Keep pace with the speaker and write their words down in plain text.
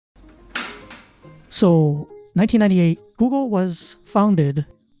So 1998, Google was founded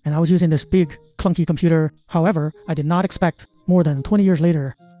and I was using this big clunky computer. However, I did not expect more than 20 years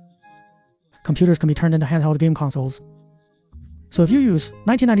later, computers can be turned into handheld game consoles. So if you use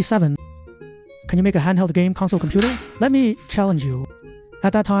 1997, can you make a handheld game console computer? Let me challenge you.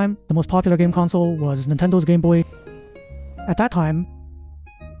 At that time, the most popular game console was Nintendo's Game Boy. At that time,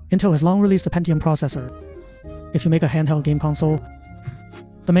 Intel has long released a Pentium processor. If you make a handheld game console,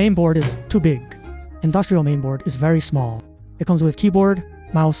 the main board is too big. Industrial main board is very small. It comes with keyboard,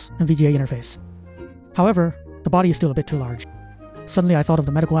 mouse, and VGA interface. However, the body is still a bit too large. Suddenly I thought of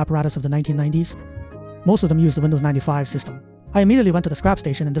the medical apparatus of the 1990s. Most of them used the Windows 95 system. I immediately went to the scrap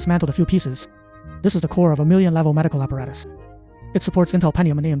station and dismantled a few pieces. This is the core of a million-level medical apparatus. It supports Intel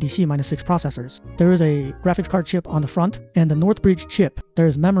Pentium and AMD C-6 processors. There is a graphics card chip on the front, and the North Bridge chip. There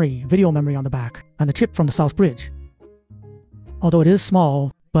is memory, video memory on the back, and the chip from the South Bridge. Although it is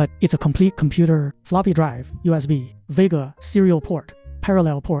small, but it's a complete computer, floppy drive, USB, Vega, serial port,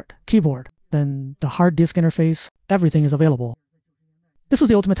 parallel port, keyboard, then the hard disk interface, everything is available. This was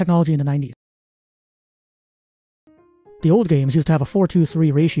the ultimate technology in the 90s. The old games used to have a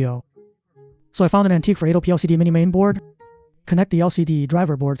 4:3 ratio. So I found an antique for 8OP LCD mini main board. Connect the LCD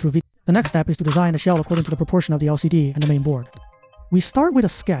driver board through V. The next step is to design a shell according to the proportion of the LCD and the main board. We start with a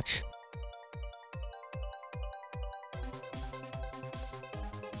sketch.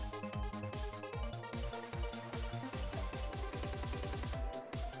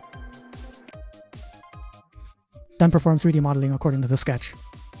 Then perform 3D modeling according to the sketch.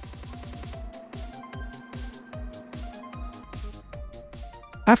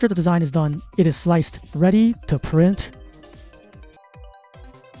 After the design is done, it is sliced, ready to print.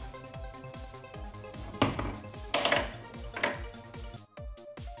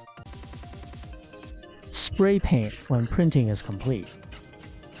 Spray paint when printing is complete.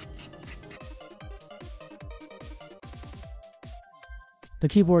 The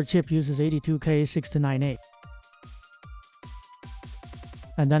keyboard chip uses 82K6298.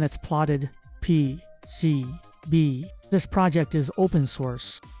 And then it's plotted PCB. This project is open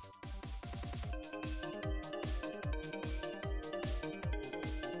source.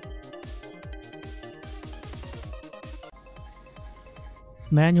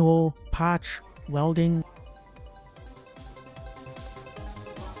 Manual, patch, welding.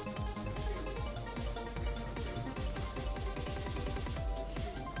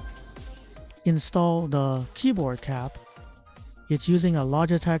 Install the keyboard cap. It's using a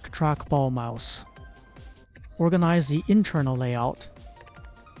Logitech trackball mouse. Organize the internal layout.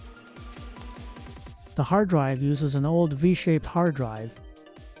 The hard drive uses an old V-shaped hard drive.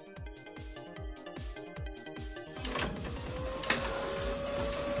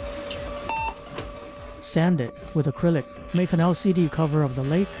 Sand it with acrylic. Make an LCD cover of the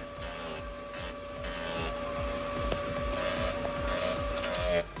lake.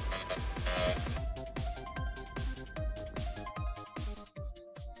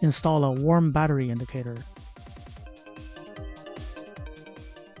 Install a warm battery indicator.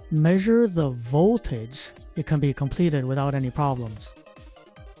 Measure the voltage. It can be completed without any problems.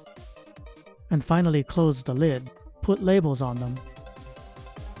 And finally close the lid. Put labels on them.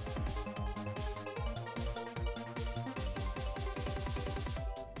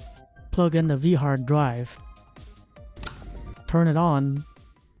 Plug in the V-hard drive. Turn it on.